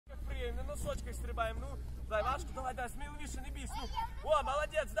носочках стрибаємо. Ну, дай важко, давай, сміливіше, не бійся. Ну, о,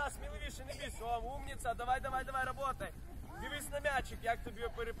 молодець, да, сміливіше, не бійся. О, умниця, давай, работай. Дивись на м'ячик, як тобі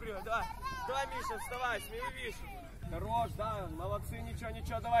його перепригати. Давай, Міша, вставай, сміливіше. Хорош, да, молодці,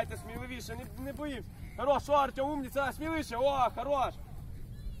 нічого, давайте, сміливіше, не боїмся. Хорош, о, Артем, умниця, сміливіше, о, хорош.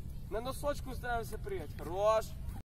 На носочку стараємося пригати, хорош.